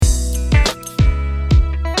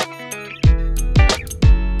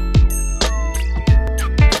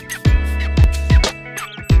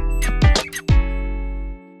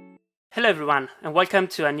everyone, and welcome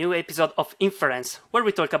to a new episode of Inference, where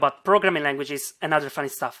we talk about programming languages and other funny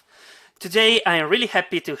stuff. Today, I am really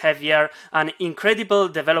happy to have here an incredible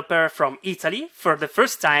developer from Italy for the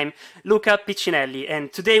first time, Luca Piccinelli,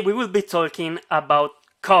 and today we will be talking about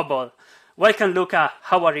COBOL. Welcome, Luca.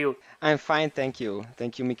 How are you? I'm fine, thank you.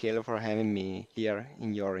 Thank you, Michele, for having me here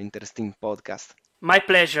in your interesting podcast. My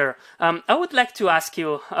pleasure. I would like to ask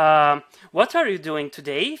you, what are you doing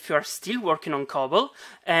today if you are still working on COBOL,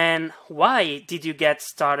 and why did you get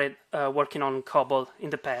started working on COBOL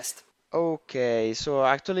in the past? Okay, so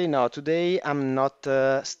actually, no, today I'm not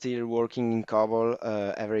still working in COBOL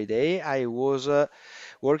every day. I was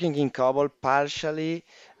working in COBOL partially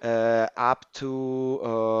up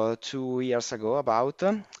to 2 years ago, about,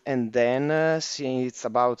 and then since it's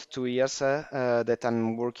about 2 years that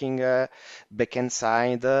I'm working backend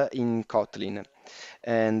side in Kotlin.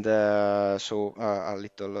 And a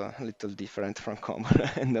little different from common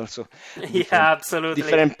and also different Yeah, absolutely.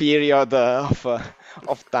 different period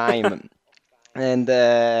of time. And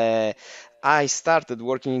I started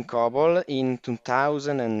working in COBOL in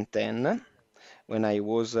 2010 when I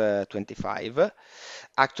was 25.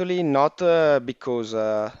 Actually, not because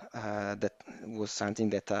that was something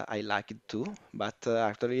that I liked to, but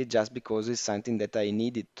actually just because it's something that I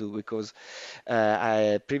needed to. Because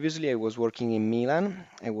previously I was working in Milan.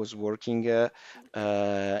 I was working in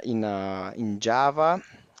Java,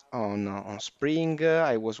 on Spring.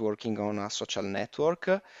 I was working on a social network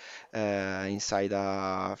inside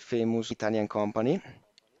a famous Italian company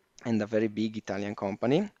and a very big Italian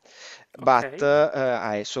company. But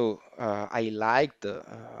Okay. I liked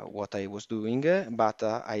what I was doing, but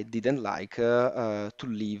I didn't like to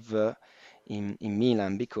live in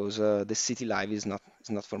Milan because the city life is not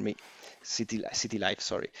for me. City life,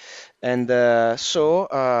 sorry. And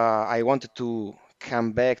I wanted to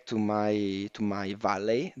come back to my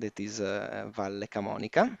valley, that is Valle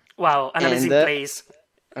Camonica, Wow, an and amazing place.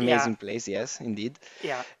 Yeah, amazing place, yes, indeed.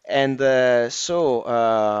 yeah. And I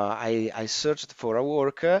searched for a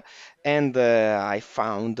work and I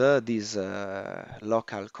found this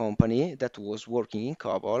local company that was working in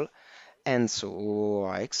COBOL, and so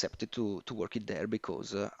I accepted to work it there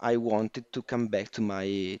because I wanted to come back to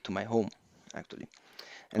my home, actually,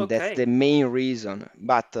 and that's Okay. the main reason.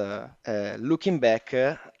 But looking back,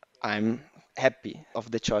 I'm happy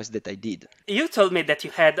of the choice that I did. You told me that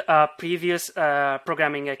you had a previous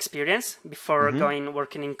programming experience before Mhm. going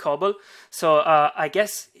working in COBOL. So I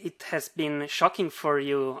guess it has been shocking for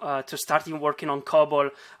you to start working on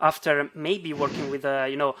COBOL after maybe working with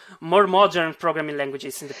more modern programming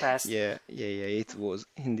languages in the past. Yeah, it was.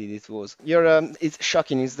 Indeed, it was. It's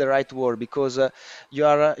shocking is the right word because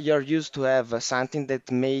you're used to have something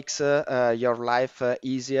that makes your life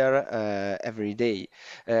easier every day.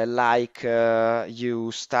 Like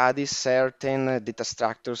you study certain data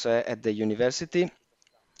structures at the university,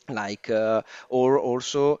 like or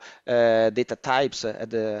also data types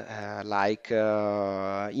like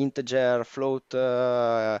integer, float,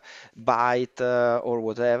 byte, or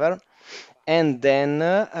whatever, and then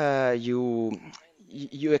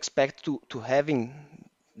you expect to having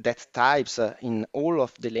that types in all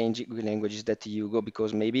of the languages that you go,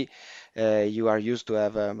 because maybe you are used to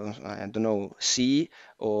have I don't know, C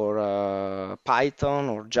or Python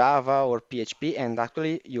or Java or PHP, and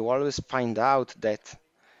actually you always find out that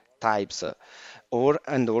types or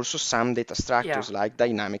and also some data Yeah. structures like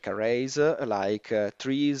dynamic arrays, like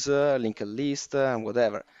trees, linked list, and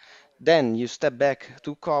whatever. Then you step back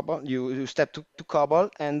to COBOL, you step to COBOL,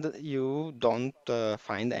 and you don't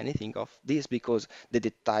find anything of this because the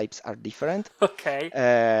data types are different. Okay.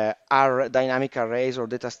 Our dynamic arrays or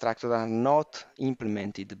data structures are not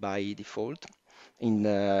implemented by default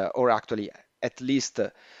or actually at least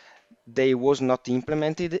they was not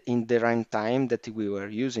implemented in the runtime that we were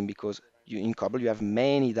using, because in COBOL you have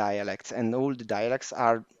many dialects and all the dialects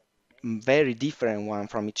are very different one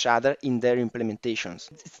from each other in their implementations.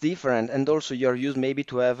 It's different, and also you're used maybe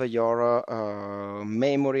to have your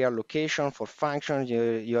memory allocation for function.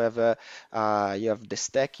 You have the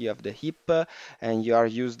stack, you have the heap, and you are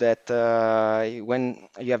used that when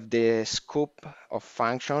you have the scope of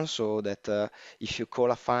functions, so that if you call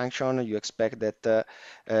a function, you expect that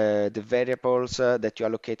the variables that you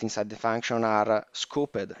allocate inside the function are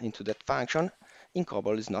scoped into that function. In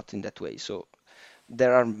COBOL, it's not in that way. So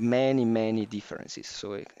there are many, many differences.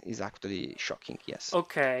 So it is actually shocking, yes.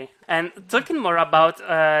 Okay. And talking more about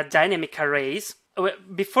dynamic arrays,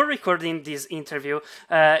 before recording this interview,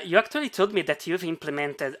 you actually told me that you've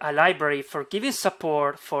implemented a library for giving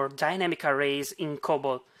support for dynamic arrays in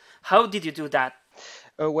COBOL. How did you do that?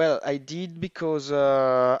 Well, I did because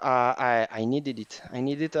I needed it. I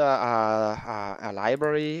needed a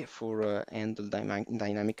library for handle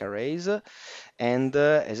dynamic arrays, and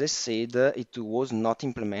as I said, it was not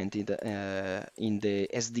implemented in the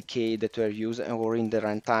SDK that were used or in the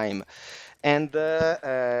runtime. And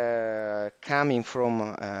coming from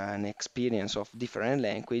an experience of different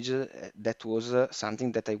language, that was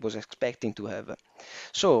something that I was expecting to have.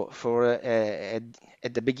 So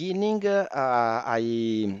at the beginning,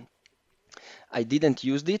 I didn't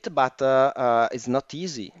use it, but it's not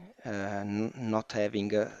easy not having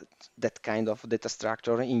that kind of data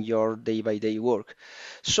structure in your day-by-day work.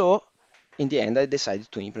 So in the end, I decided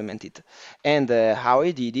to implement it. And how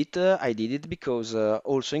I did it because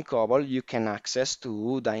also in COBOL you can access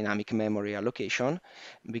to dynamic memory allocation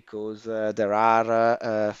because there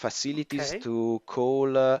are facilities Okay. to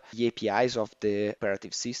call the APIs of the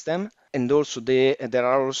operative system. And also there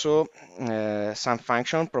are also some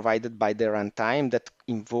function provided by the runtime that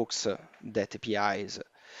invokes that APIs.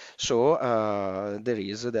 So there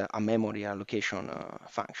is a memory allocation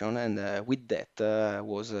function, and with that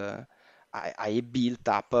I built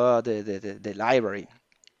up the library.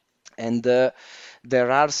 And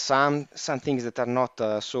there are some things that are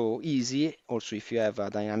not so easy, also if you have a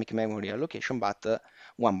dynamic memory allocation, but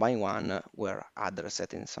one by one were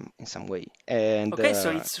addressed in some way. And Okay,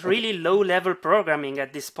 so it's okay, really low level programming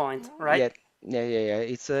at this point, right? yeah, yeah.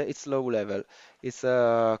 It's low level. It's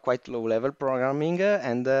quite low level programming,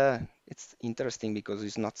 and it's interesting because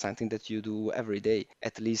it's not something that you do every day.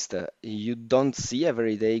 At least you don't see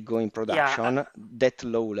every day going Yeah, production that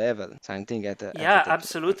low level. Something at yeah, that.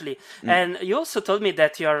 absolutely. Mm, And you also told me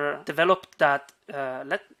that you're developed that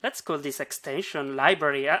let's call this extension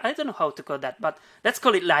library. I don't know how to call that, but let's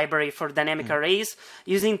call it library for dynamic mm. arrays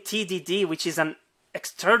using TDD, which is an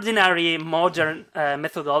extraordinary modern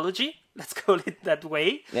methodology. Let's call it that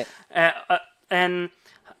way. Yeah. And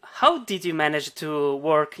how did you manage to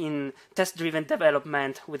work in test-driven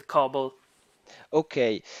development with COBOL?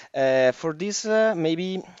 Okay, for this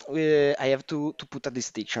maybe I have to put a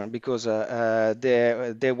distinction because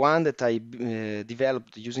the one that I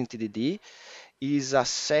developed using TDD is a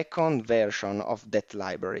second version of that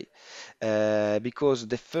library because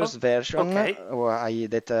the Oh, first version okay.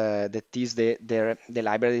 that is the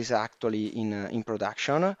library is actually in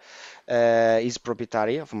production is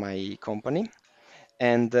proprietary of my company.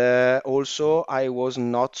 And also, I was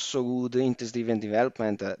not so good in test-driven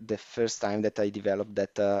development the first time that I developed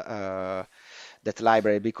that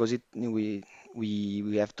library because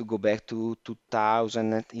we have to go back to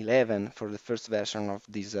 2011 for the first version of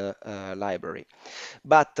this library.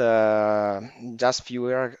 But just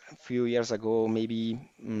few years ago, maybe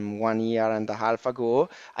 1 year and a half ago,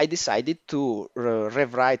 I decided to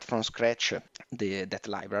rewrite from scratch that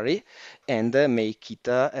library and make it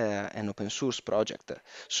an open source project.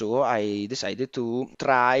 So I decided to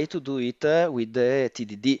try to do it with the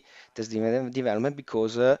TDD, test-driven development,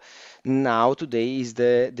 because now today is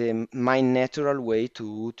the my natural way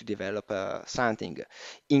to develop something.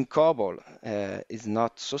 In COBOL, it's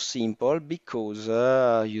not so simple because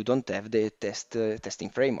you don't have the testing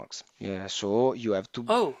frameworks. Yeah, so you have to.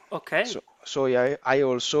 Oh, okay. So yeah, I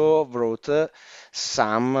also wrote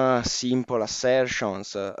some simple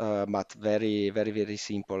assertions, but very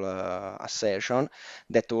simple assertion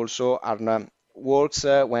that also are works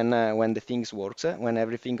when the things works when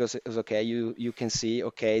everything is okay. You can see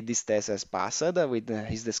okay, this test has passed with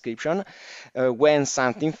his description. When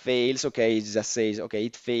something fails, okay, it just says okay,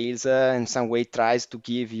 it fails. In some way tries to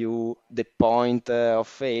give you the point of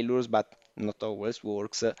failures, but not always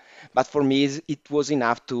works. But for me, it was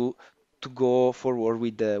enough to go forward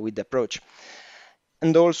with the approach.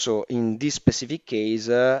 And also in this specific case,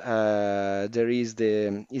 there is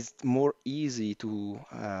it's more easy to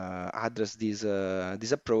address this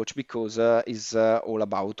approach because it's all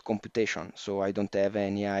about computation. So I don't have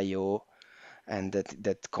any I/O, and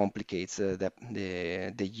that complicates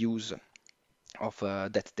the use of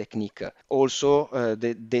that technique. Also,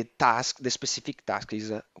 the specific task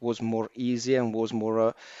was more easy and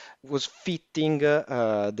was fitting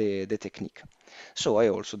the technique. So I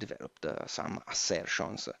also developed some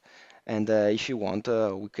assertions. And if you want,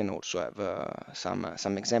 we can also have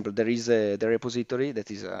some example. There is the repository that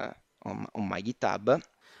is on my GitHub.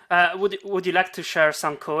 Would you like to share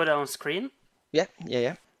some code on screen?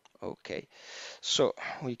 Yeah. Okay. So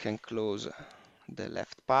we can close the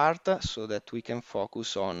left part so that we can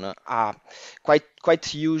focus on a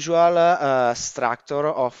quite usual structure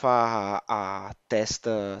of a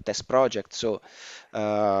test project. So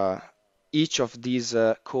uh, each of these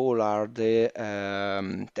call are the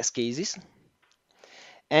test cases,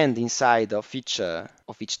 and inside of each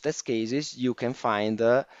test cases, you can find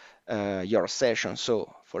your assertion.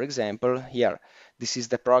 So, for example, here, this is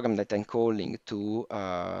the program that I'm calling to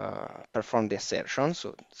perform the assertion.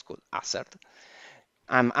 So it's called assert.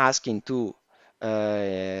 I'm asking to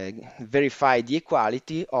verify the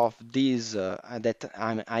equality of this that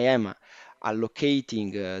I am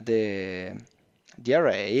allocating the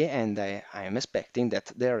array, and I am expecting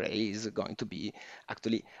that the array is going to be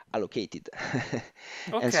actually allocated.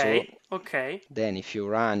 And so Okay, okay, then if you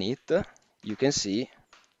run it, you can see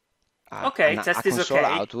okay. a Test is console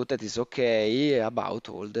okay. output that is okay about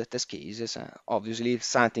all the test cases. Obviously, if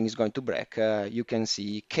something is going to break, you can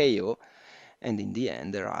see KO, and in the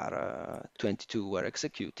end there are 22 were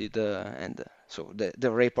executed, and so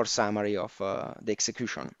the report summary of the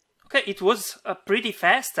execution. Okay, it was pretty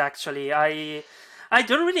fast actually. I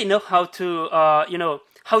don't really know how to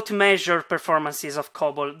how to measure performances of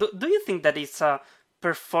COBOL. Do you think that it's a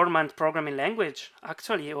performant programming language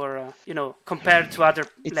actually, or compared to other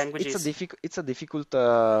languages? It's a difficult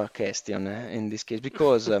question in this case,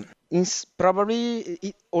 because probably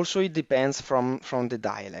it depends from the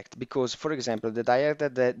dialect, because for example the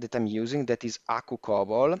dialect that I'm using, that is Aku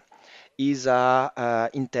COBOL, is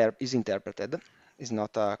is interpreted, is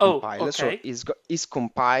not Oh, compiled, so okay. is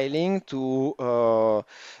compiling to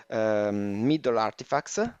middle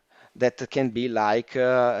artifacts that can be like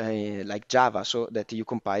Java, so that you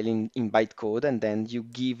compile in bytecode, and then you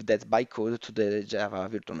give that bytecode to the Java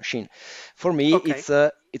virtual machine. For me, Okay.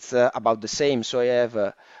 it's about the same. So I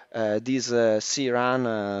have this crun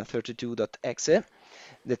 32.exe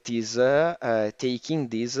that is taking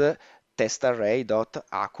this test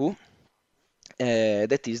array.aku,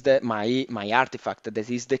 that is my artifact, that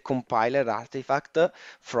is the compiler artifact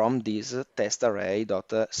from this test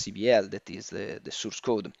array.cbl, that is the source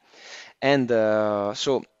code. And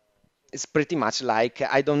so it's pretty much like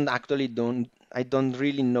I don't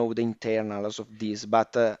really know the internals of this,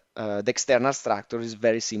 but the external structure is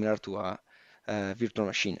very similar to a virtual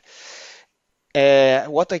machine.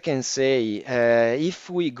 What I can say, if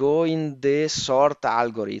we go in the sort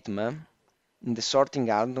algorithm, in the sorting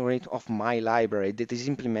algorithm of my library that is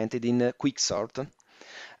implemented in Quicksort,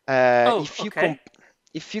 Oh, okay.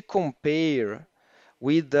 if you compare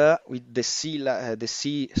with the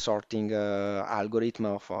C sorting algorithm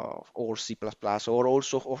of or C++, or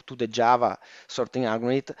also to the Java sorting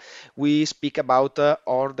algorithm, we speak about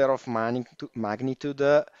order of magnitude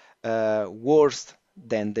worse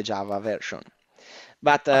than the Java version.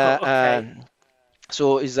 But Oh, okay.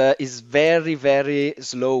 so is very very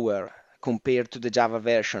slower compared to the Java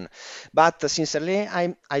version. But sincerely,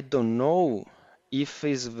 I don't know if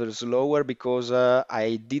it's very slower because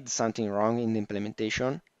I did something wrong in the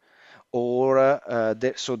implementation, or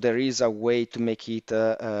so there is a way to make it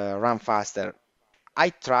run faster.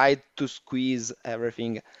 I tried to squeeze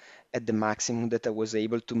everything at the maximum that I was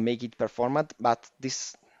able to make it performant, but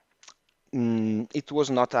it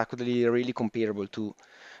was not actually really comparable to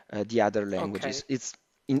the other languages. Okay. It's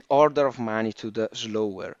in order of magnitude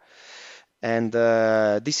slower. And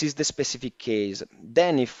this is the specific case.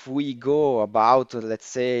 Then if we go about, let's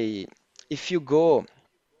say, if you go,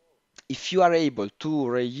 if you are able to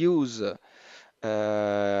reuse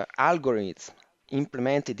algorithms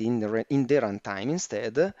implemented in the runtime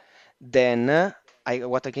instead, then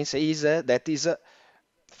what I can say is that is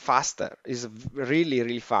faster, is really,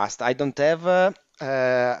 really fast. I don't have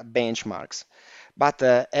benchmarks, but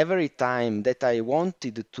every time that I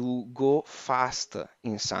wanted to go fast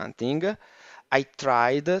in something, I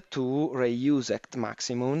tried to reuse at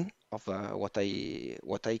maximum of I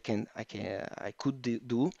could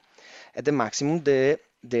do at the maximum the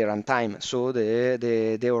runtime, so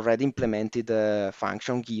the already implemented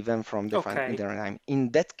function given from the Okay. runtime.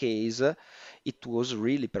 In that case, it was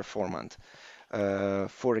really performant.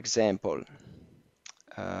 For example,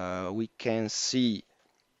 we can see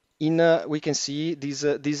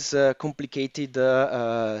this complicated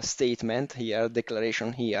statement here,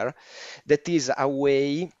 declaration here, that is a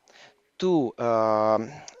way to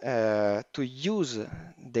use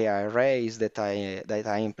the arrays that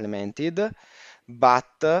I implemented,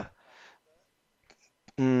 but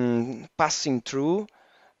passing through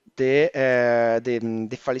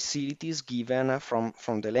the facilities given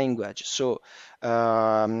from the language. So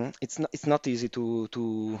it's not easy to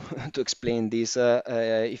to explain this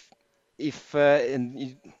if if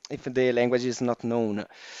the language is not known,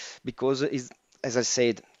 because as I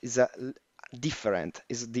said, is a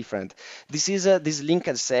is different. This is this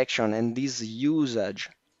linked section and this usage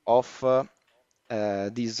of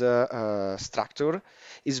this structure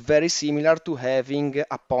is very similar to having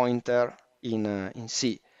a pointer in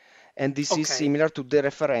C. and this is Okay. similar to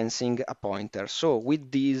dereferencing a pointer. So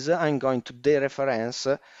with this, I'm going to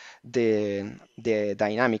dereference the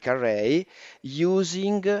dynamic array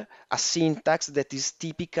using a syntax that is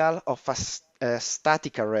typical of a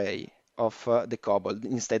static array of the COBOL.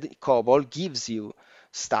 Instead, COBOL gives you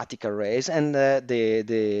static arrays, and the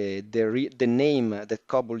name that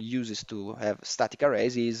COBOL uses to have static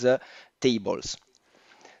arrays is tables.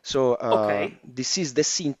 So Okay. this is the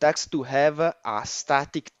syntax to have a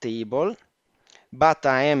static table, but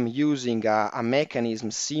I am using a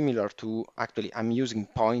mechanism similar to, actually, I'm using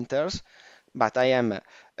pointers, but I am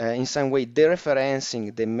in some way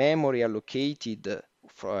dereferencing the memory allocated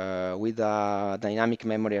with a dynamic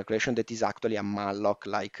memory allocation that is actually a malloc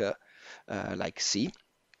like C.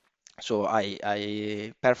 So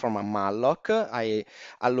I perform a malloc, I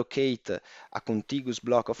allocate a contiguous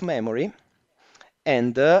block of memory,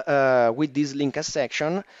 and with this linked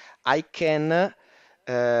section, I can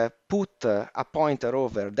put a pointer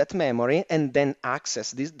over that memory and then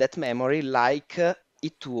access that memory like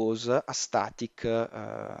it was a static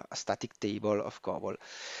table of COBOL.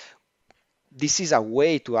 This is a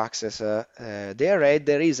way to access the array.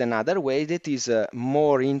 There is another way that is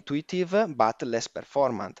more intuitive but less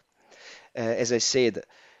performant. As I said,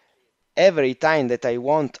 every time that I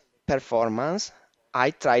want performance,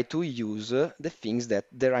 I try to use the things that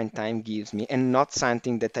the runtime gives me and not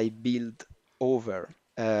something that I build over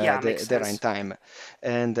Yeah, makes the sense. runtime.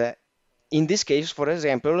 And in this case, for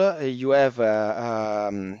example, you have,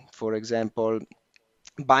 for example,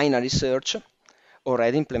 binary search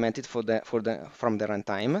already implemented from the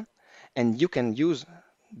runtime, and you can use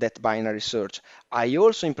that binary search. I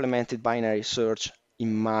also implemented binary search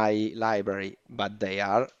in my library, but they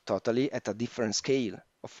are totally at a different scale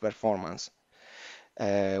of performance.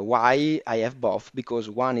 Why I have both? Because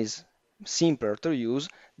one is simpler to use,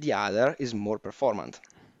 the other is more performant.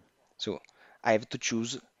 So I have to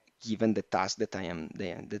choose given the task that I am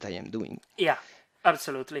doing. Yeah,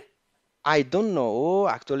 absolutely. I don't know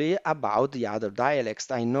actually about the other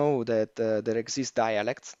dialects. I know that there exist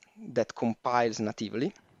dialects that compiles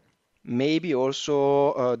natively. Maybe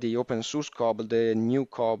also the open source COBOL, the new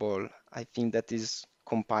COBOL, I think that is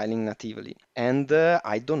compiling natively. And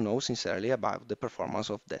I don't know sincerely about the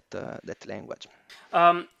performance of that language.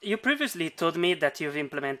 You previously told me that you've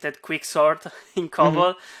implemented Quicksort in Mhm.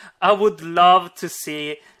 COBOL. I would love to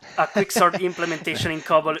see a Quicksort implementation in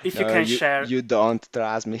COBOL if you No, can you share. you don't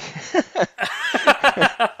trust me.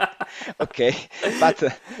 Okay, but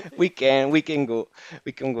we can go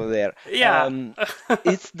there. Yeah.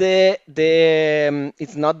 It's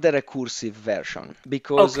not the recursive version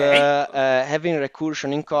because Okay. having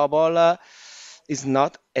recursion in COBOL is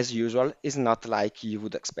not as usual. Is not like you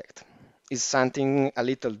would expect. It's something a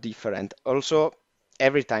little different. Also,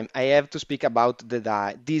 every time I have to speak about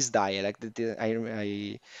this dialect that I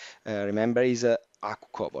remember is Aku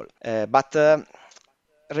COBOL, but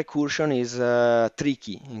recursion is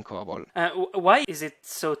tricky in COBOL. Why is it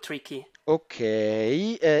so tricky?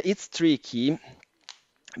 Okay, it's tricky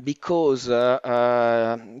because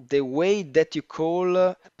the way that you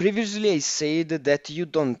call, previously I said that you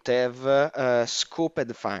don't have a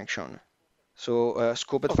scoped function. So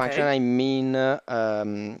scoped function, Okay. I mean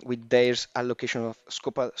with their allocation of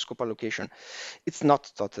scope allocation. It's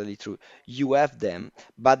not totally true. You have them,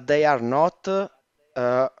 but they are not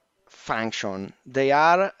function. They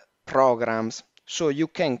are programs. So you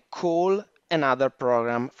can call another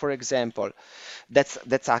program. For example,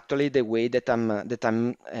 that's actually the way that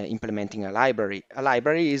I'm implementing a library. A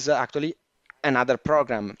library is actually another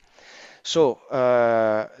program. So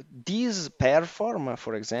these perform,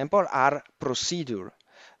 for example, are procedure,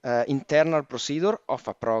 internal procedure of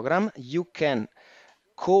a program. You can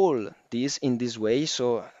call this in this way.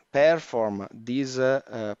 So perform this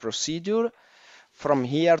procedure from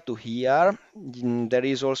here to here. There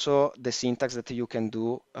is also the syntax that you can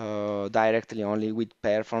do directly only with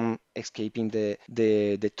perform escaping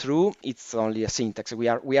the true. It's only a syntax. We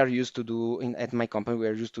are used to do at my company. We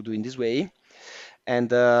are used to do in this way.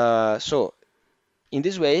 And so in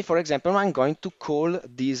this way, for example, I'm going to call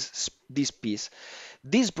this piece.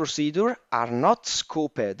 These procedures are not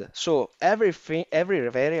scoped, so every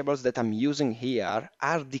variables that I'm using here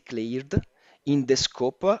are declared in the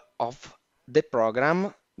scope of the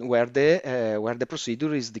program where the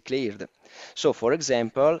procedure is declared. So, for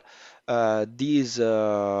example, this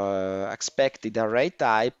expected array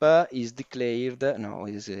type is declared, no,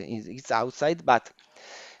 it's outside, but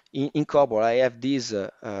in COBOL, I have this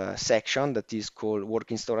section that is called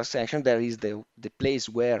working storage section. There is the place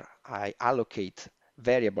where I allocate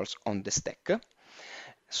variables on the stack.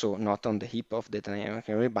 so not on the heap of the dynamic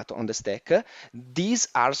array, but on the stack. These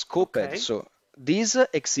are scoped, Okay. so these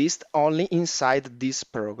exist only inside this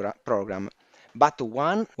program. But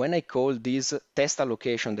when I call this test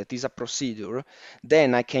allocation, that is a procedure,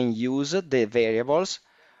 then I can use the variables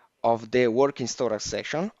of the working storage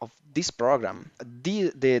section of this program.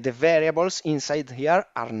 The variables inside here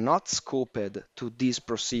are not scoped to this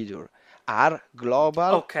procedure, are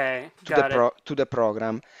global Okay, to got it. to the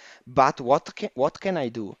program. But what can I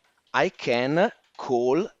do? I can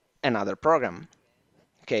call another program.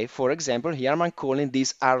 Okay, for example, here I'm calling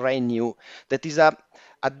this array new. That is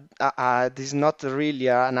this is not really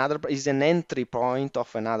another, is an entry point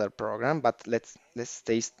of another program. But let's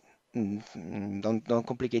stay. Don't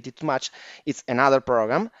complicate it too much. It's another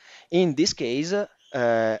program. In this case,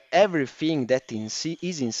 everything that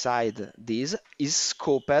is inside this is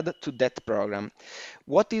scoped to that program.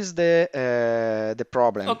 What is the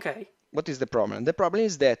problem? Okay. What is the problem? The problem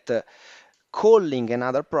is that calling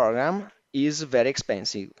another program is very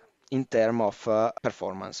expensive in terms of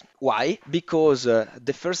performance. Why? Because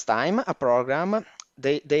the first time a program,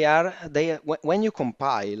 when you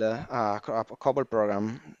compile a COBOL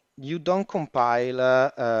program, you don't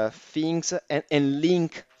compile things and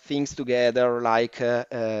link things together like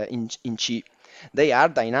in C. They are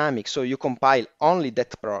dynamic, so you compile only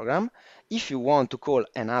that program. If you want to call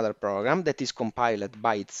another program that is compiled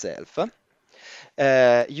by itself,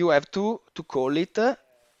 you have to call it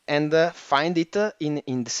and find it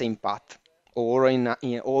in the same path, or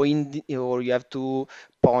or you have to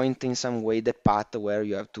point in some way the path where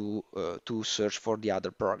you have to search for the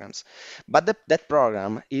other programs. But that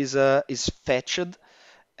program is fetched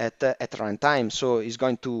at runtime, so it's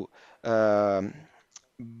going to um,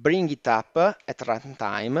 bring it up at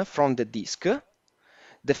runtime from the disk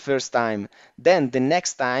the first time, then the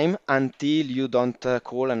next time until you don't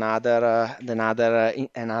call another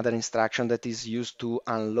instruction that is used to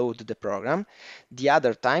unload the program. The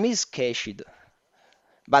other time is cached,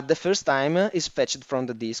 but the first time is fetched from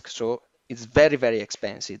the disk, so it's very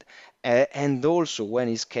expensive. And also when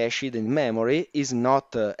it's cached in memory is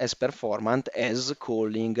not as performant as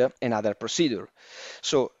calling another procedure.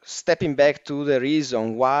 So stepping back to the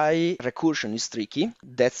reason why recursion is tricky,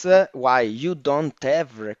 that's why you don't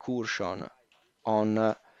have recursion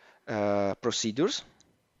on procedures.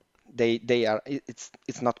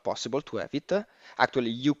 It's not possible to have it.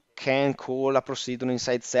 Actually, you can call a procedure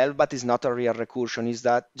inside self, but it's not a real recursion. It's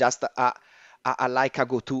that just like a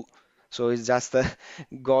goto. So it's just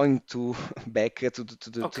going to back to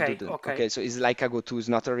Okay, the okay. okay. So it's like a goto. It's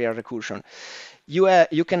not a real recursion.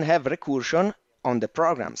 You can have recursion on the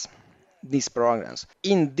programs, these programs.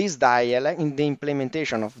 In this dialect, in the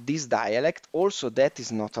implementation of this dialect, also that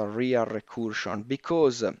is not a real recursion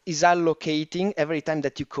because is allocating every time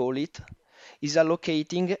that you call it, is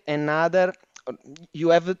allocating another. You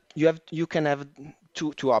can have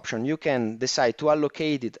two options. You can decide to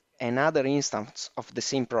allocate it another instance of the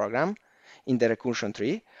same program in the recursion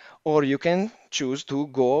tree, or you can choose to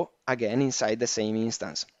go again inside the same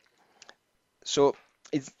instance. So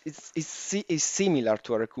it's similar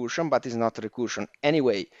to a recursion, but it's not a recursion.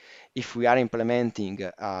 Anyway, if we are implementing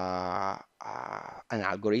an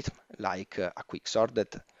algorithm like a quicksort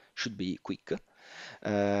that should be quick,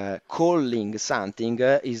 calling something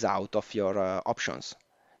is out of your options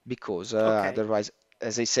because Okay. otherwise,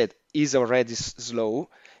 as I said, is already slow.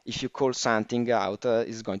 If you call something out,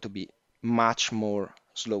 it's going to be much more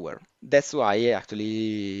slower. That's why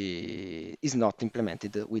actually is not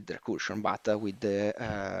implemented with the recursion, but with the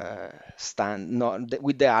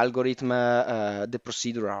with the algorithm, the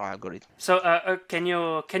procedural algorithm. So, can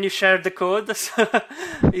you share the code?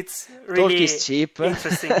 It's Talk is really cheap.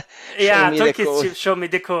 interesting. Show Yeah, me the talk is code. cheap. Show me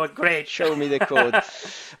the code. Great. Show me the code.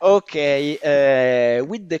 Okay,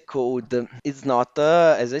 with the code, it's not,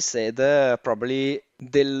 as I said, probably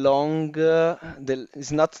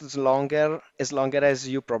it's not as longer as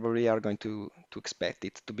you probably are going to expect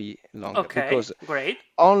it to be longer Okay, because great.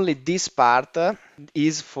 only this part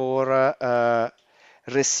is for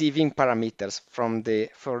receiving parameters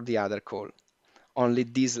for the other call, only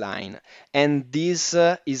this line. And this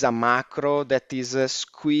is a macro that is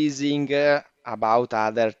squeezing about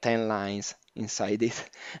other 10 lines inside it.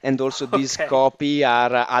 And also this Okay. copy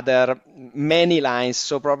are other many lines.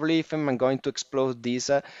 So probably if I'm going to explode this,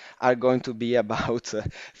 are going to be about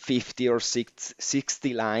 50 or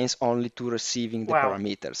 60 lines only to receiving the Wow.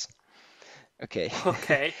 parameters. Okay.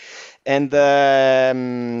 Okay. And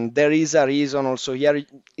there is a reason also here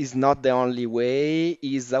is not the only way,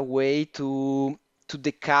 is a way to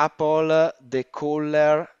decouple the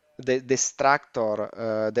caller, the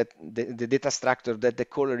structure the data structure that the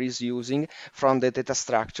caller is using from the data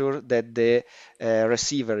structure that the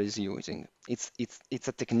receiver is using. It's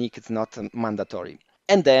a technique. It's not mandatory.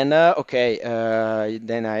 And then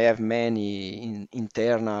then I have many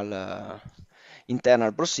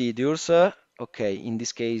internal procedures. Okay, in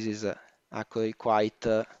this case is actually quite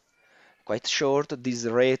short. This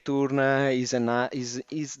return is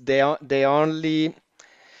the only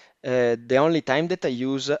time that I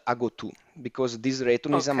use a goto, because this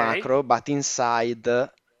return is a Okay. macro, but inside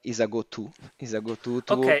is a goto. Is a goto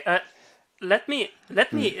to Okay. Let me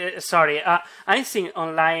sorry. I'm seeing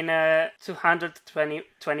on line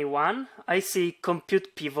 221. I see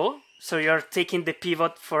compute pivot. So you're taking the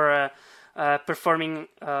pivot for performing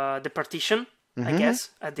the partition, I Mhm, guess,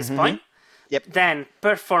 at this mhm. point. Yep. Then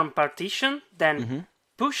perform partition, then Mhm.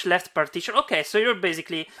 push left partition. Okay, so you're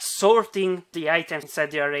basically sorting the items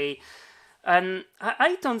inside the array. And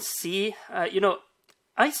I don't see,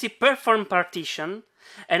 I see perform partition,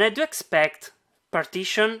 and I do expect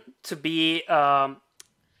partition to be a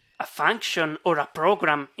function or a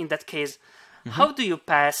program in that case. Mhm. How do you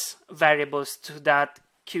pass variables to that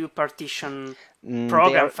queue partition Mm,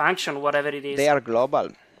 program function, whatever it they is? are global.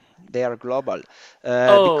 They are global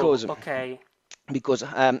Oh, because okay.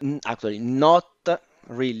 actually not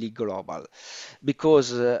really global,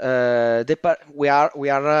 because we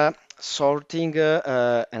are sorting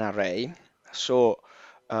an array, so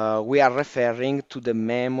we are referring to the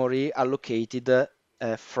memory allocated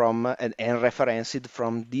from and referenced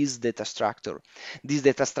from this data structure. This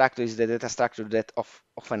data structure is the data structure that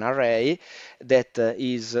of an array that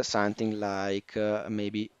is something like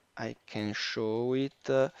maybe I can show it.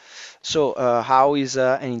 How is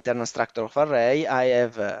an internal structure of array? I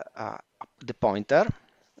have the pointer.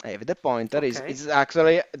 I have the pointer. Okay. Is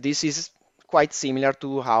actually this is quite similar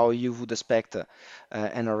to how you would expect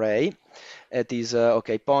an array. It is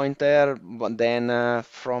okay pointer, but then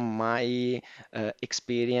from my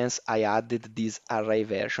experience, I added this array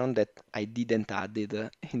version that I didn't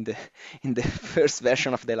added in the in the first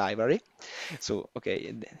version of the library. So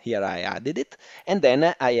okay, here I added it, and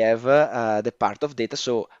then I have the part of data.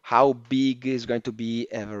 So how big is going to be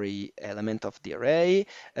every element of the array,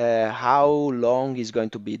 how long is going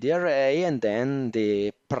to be the array, and then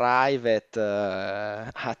the private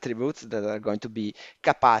attributes that are going to be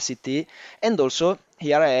capacity, and also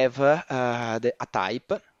here I have a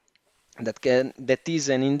type that is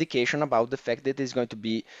an indication about the fact that it's going to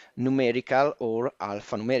be numerical or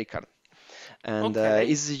alphanumerical, and Okay.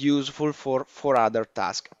 is useful for other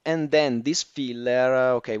tasks. And then this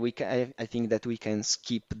filler, okay, I think that we can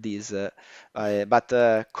skip this, but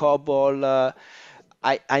COBOL.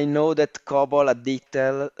 I know that COBOL at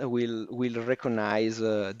detail will recognize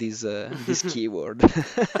this keyword.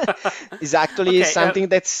 Is actually Okay. something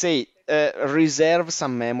that say reserve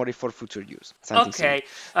some memory for future use, something similar. Okay.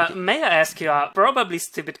 Okay. May I ask you a probably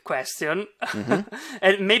stupid question? Mhm.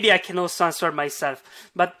 And maybe I can also answer myself.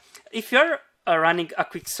 But if you're running a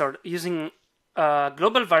quicksort using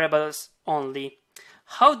global variables only,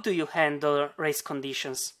 how do you handle race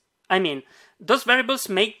conditions? I mean, those variables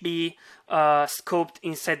may be scoped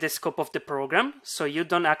inside the scope of the program, so you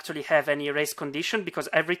don't actually have any race condition because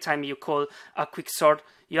every time you call a quicksort,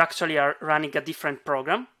 you actually are running a different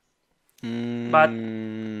program. But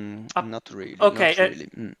uh, Not really, okay, not really.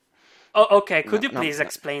 okay, No, could you no, please no.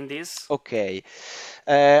 explain this? Okay.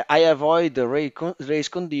 I avoid the race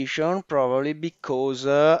condition probably because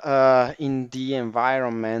in the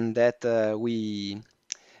environment that we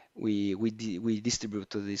distribute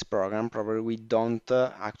to this program, probably we don't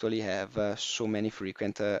actually have so many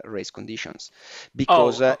frequent race conditions,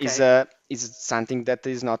 because Oh, okay. is something that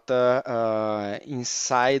is not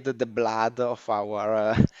inside the blood of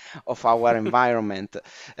our environment,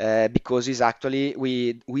 because it's actually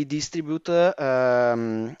we distribute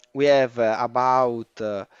we have about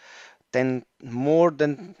 10 more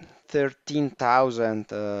than 13,000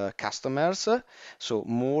 customers, so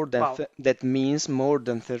Wow. that means more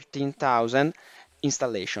than 13,000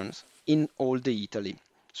 installations in all the Italy.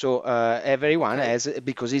 So everyone Okay. has,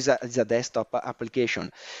 because it's a desktop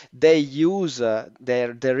application. They use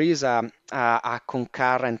there is a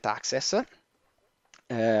concurrent access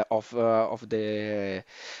of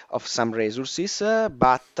some resources,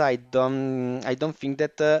 but I don't think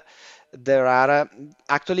that there are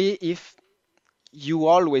actually, if you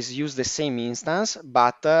always use the same instance,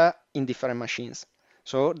 but in different machines.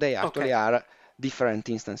 So they actually Okay. are different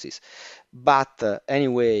instances. But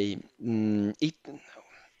anyway,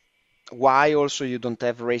 why also you don't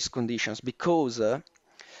have race conditions? Because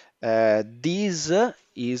This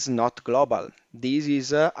is not global. This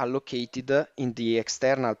is allocated in the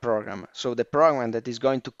external program. So the program that is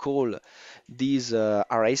going to call this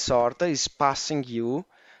array sort is passing you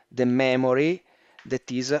the memory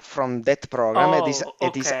that is from that program. Oh,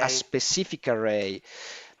 It is a okay. specific array.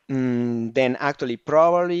 Then actually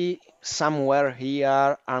probably somewhere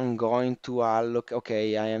here I'm going to allocate,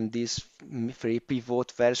 okay, I am this free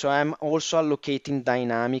pivot value. So I'm also allocating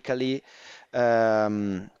dynamically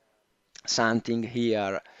um, something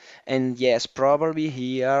here. And yes, probably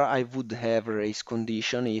here I would have a race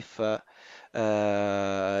condition if I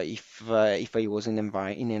was in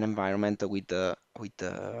an environment with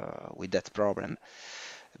that problem.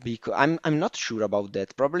 Because I'm not sure about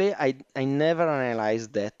that. Probably I never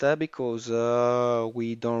analyzed that because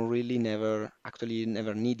we don't really never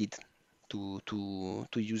needed to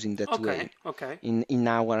use in that way Okay, okay. in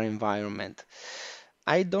our environment.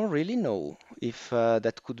 I don't really know if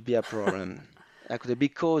that could be a problem. Actually,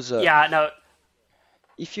 because Yeah, no,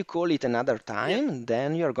 if you call it another yeah, time,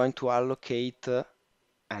 then you're going to allocate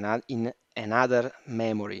in another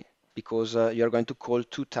memory because you're going to call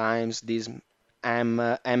two times this m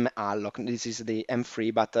alloc. This is the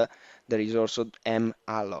m3, but there is also m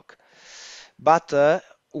alloc. But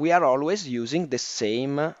we are always using the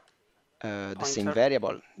same pointer.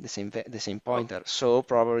 variable, the same pointer. So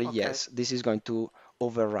probably Okay. yes, this is going to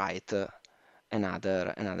overwrite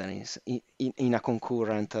another in a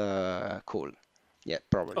concurrent call. Yeah,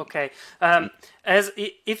 probably. Okay. Mm.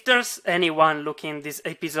 If there's anyone looking this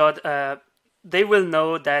episode, they will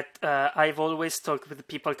know that I've always talked with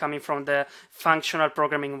people coming from the functional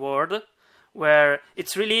programming world, where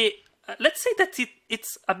it's really, let's say that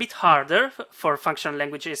it's a bit harder for functional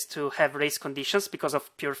languages to have race conditions because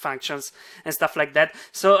of pure functions and stuff like that.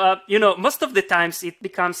 So, most of the times it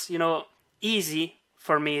becomes, easy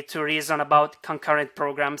for me to reason about concurrent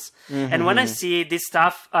programs. And when I Mhm. see this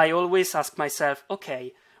stuff, I always ask myself,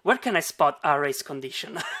 okay, where can I spot a race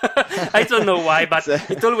condition? I don't know why, but So,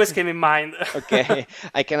 it always came in mind. okay,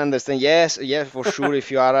 I can understand. Yes, yes, for sure. If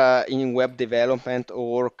you are in web development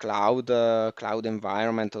or cloud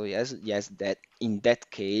environment, or yes, that in that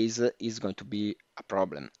case is going to be a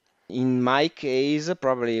problem. In my case,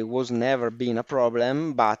 probably it was never been a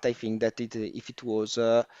problem, but I think that if it was,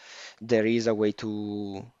 there is a way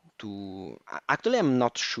actually, I'm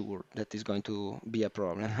not sure that is going to be a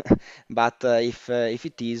problem, but if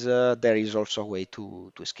it is, there is also a way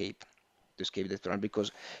to escape that problem because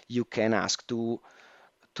you can ask to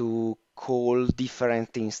call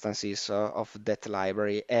different instances of that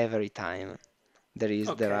library every time. Okay,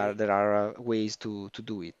 There are ways to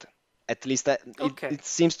do it. At least okay. it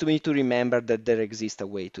seems to me to remember that there exists a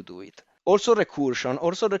way to do it. Also recursion.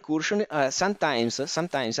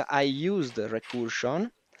 Sometimes I use the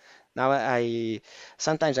recursion. Now I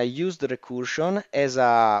sometimes I use the recursion as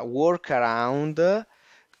a workaround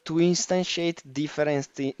to instantiate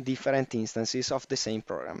different instances of the same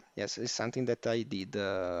program. Yes, it's something that I did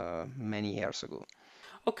many years ago.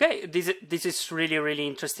 Okay, this is really really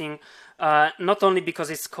interesting. Not only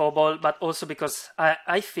because it's COBOL, but also because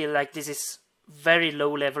I feel like this is very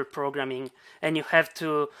low level programming, and you have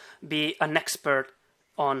to be an expert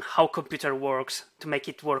on how computer works to make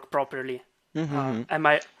it work properly. Mhm. Am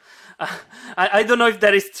I? I don't know if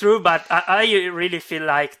that is true, but I really feel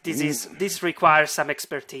like this requires some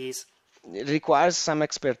expertise. It requires some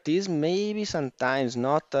expertise, maybe sometimes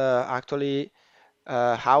not actually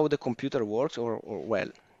how the computer works, or well,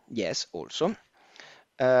 yes, also.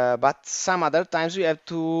 But some other times you have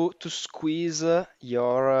to squeeze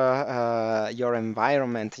your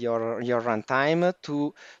environment, your runtime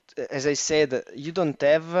as I said, you don't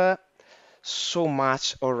have so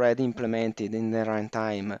much already implemented in the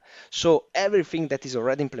runtime. So everything that is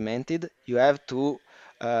already implemented, you have to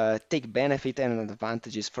take benefit and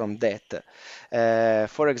advantages from that.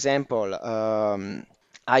 For example,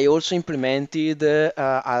 I also implemented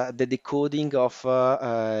the decoding of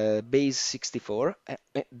base 64,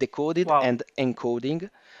 decoded Wow. and encoding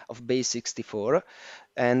of base 64.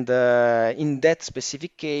 And in that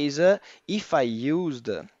specific case, if I used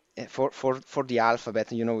for the alphabet,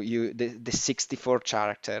 the 64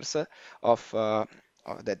 characters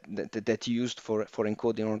that used for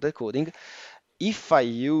encoding or decoding, if I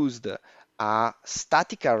used a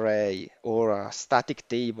static array or a static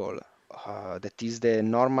table, that is the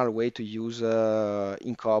normal way to use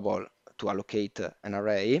in COBOL to allocate an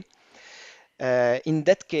array, in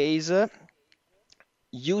that case,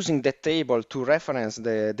 using the table to reference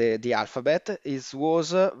the alphabet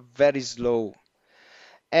was very slow.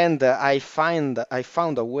 And I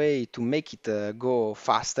found a way to make it go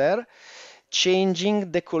faster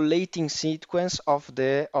changing the collating sequence of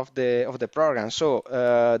the program. So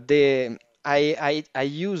the I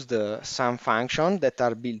used some function that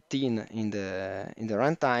are built in the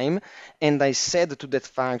runtime, and I said to that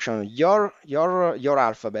function, your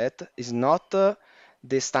alphabet is not the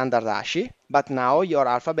standard ASCII, but now your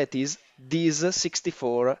alphabet is these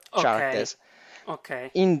 64 Okay. characters. Okay.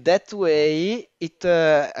 In that way, it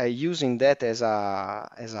using that as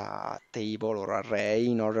a table or array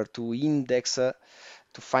in order to index to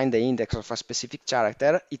find the index of a specific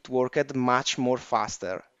character, it worked much more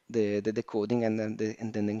faster, the decoding and then the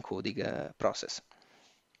encoding process.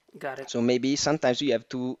 Got it. So maybe sometimes you have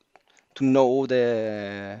to know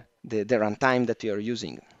the runtime that you are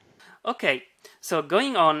using. Okay, so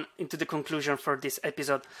going on into the conclusion for this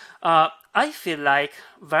episode, I feel like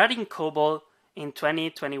writing COBOL in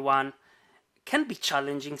 2021 can be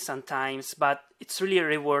challenging sometimes, but it's really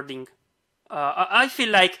rewarding. I feel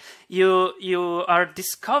like you are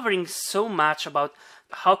discovering so much about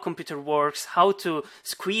how computer works, how to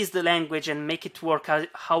squeeze the language and make it work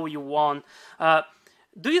how you want.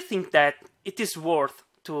 Do you think that it is worth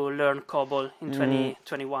to learn COBOL in Mm,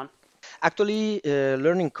 2021? Actually,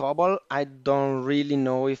 learning COBOL, I don't really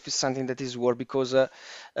know if it's something that is worth because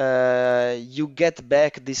you get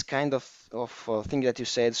back this kind of thing that you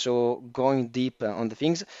said. So going deep on the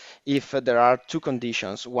things, if there are two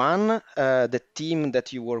conditions. One, the team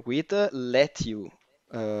that you work with let you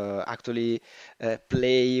actually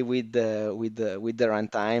play with the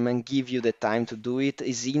runtime and give you the time to do it,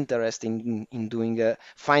 is interesting in doing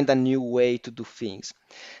find a new way to do things.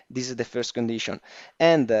 This is the first condition.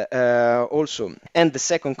 And the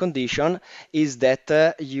second condition is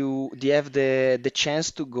that you have the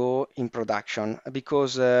chance to go in production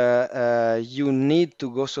because you need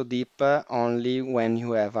to go so deep only when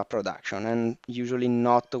you have a production and usually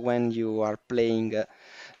not when you are playing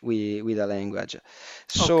with a language.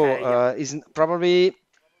 So Okay, yeah. is probably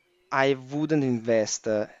I wouldn't invest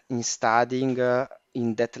in studying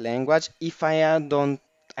in that language if I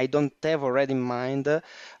don't have already in mind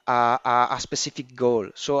a specific goal.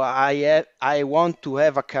 So I want to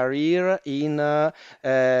have a career in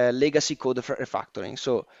legacy code refactoring.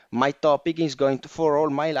 So my topic is going to for all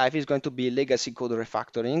my life is going to be legacy code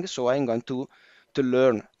refactoring. So I'm going to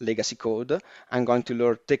learn legacy code. I'm going to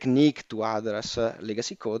learn technique to address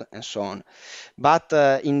legacy code and so on. But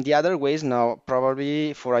in the other ways, no,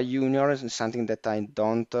 probably for a junior is something that I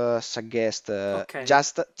don't suggest. Okay.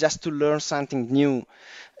 Just to learn something new.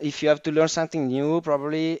 If you have to learn something new,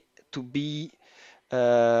 probably to be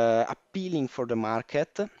appealing for the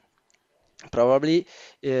market, probably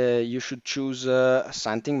you should choose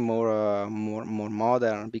something more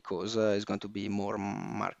modern because it's going to be more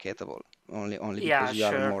marketable. Only Yeah, because you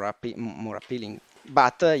are sure. more appealing.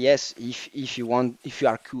 But yes, if you want, if you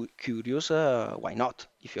are curious, why not?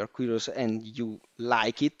 If you are curious and you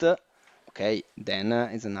like it, okay, then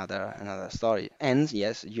it's another story. And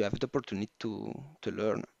yes, you have the opportunity to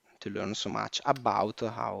learn so much about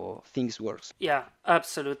how things works. Yeah,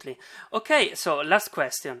 absolutely. Okay, so last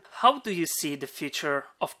question. How do you see the future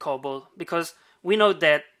of COBOL? Because we know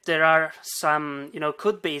that there are some,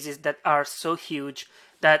 code bases that are so huge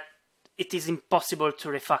that it is impossible to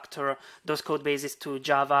refactor those code bases to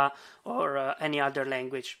Java or any other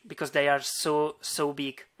language because they are so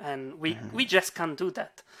big and we just can't do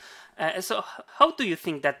that. So how do you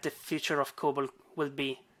think that the future of COBOL will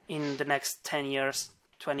be in the next 10 years,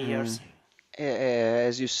 20 Mm. years?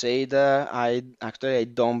 As you said, I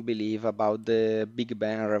don't believe about the Big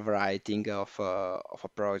Bang rewriting of a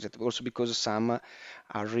project. Also because some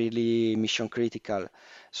are really mission critical.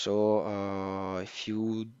 So if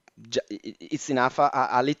you it's enough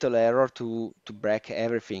a little error to break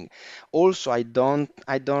everything. Also, I don't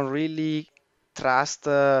really trust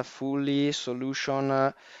fully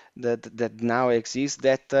solution that now exists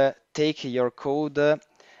that take your code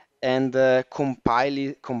and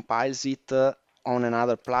compiles it on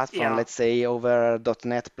another platform, Yeah, let's say over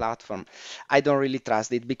 .NET platform. I don't really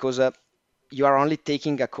trust it because you are only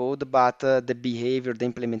taking a code, but the behavior, the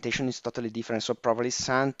implementation is totally different. So probably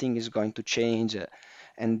something is going to change,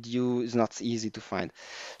 and you is not easy to find.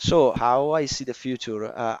 So how I see the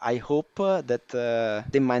future, I hope that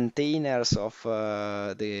the maintainers of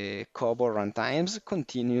the COBOL runtimes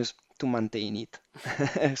continues to maintain it.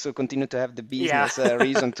 So continue to have the yeah. business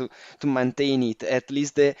reason to maintain it, at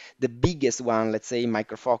least the biggest one, let's say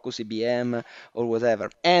Micro Focus, IBM, or whatever.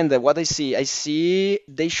 And what I see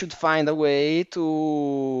they should find a way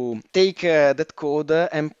to take that code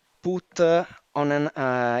and put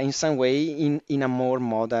in some way in a more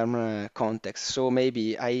modern context. So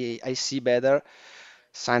maybe I see better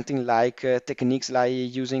something like techniques like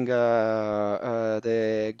using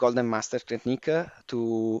the Golden Master technique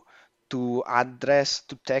to address,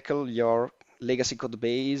 to tackle your legacy code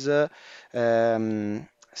base,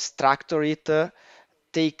 structure it,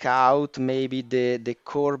 take out maybe the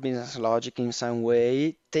core business logic in some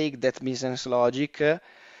way, take that business logic,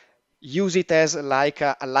 use it as like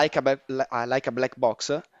a black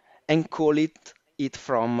box, and call it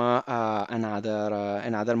from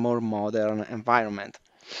another more modern environment.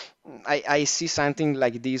 I see something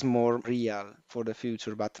like this more real for the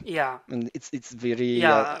future, but Yeah,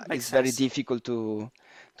 yeah, makes it's very sense. difficult to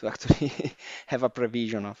actually have a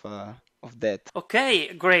prevision of that.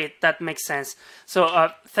 Okay, great. That makes sense.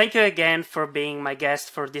 So, thank you again for being my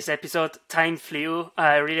guest for this episode. Time flew.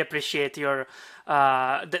 I really appreciate your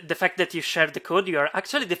the fact that you shared the code. You are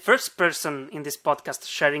actually the first person in this podcast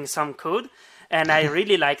sharing some code, and I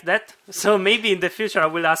really like that. So maybe in the future I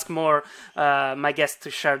will ask more my guests to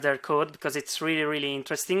share their code because it's really, really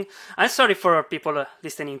interesting. I'm sorry for people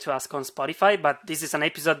listening to us on Spotify, but this is an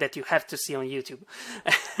episode that you have to see on YouTube.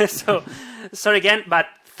 So, sorry again, but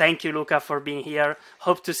thank you, Luca, for being here.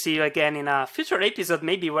 Hope to see you again in a future episode,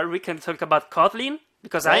 maybe where we can talk about Kotlin,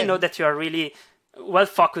 because I know Yeah, that you are really well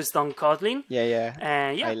focused on Kotlin. yeah,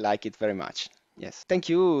 And I yeah, like it very much. Yes, thank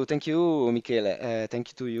you, Michele. Thank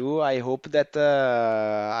you to you. I hope that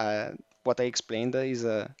what I explained is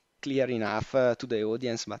clear enough to the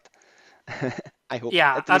audience, but I hope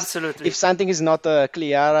yeah, at least if absolutely. something is not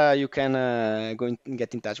clear, you can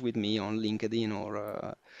get in touch with me on LinkedIn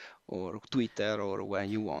or Twitter or where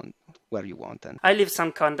you want. And I leave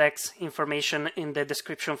some context information in the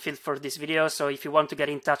description field for this video, so if you want to get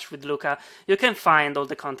in touch with Luca, you can find all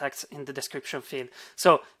the contacts in the description field.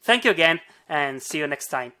 So thank you again, and see you next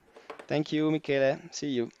time. thank you, Michele. See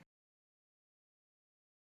you.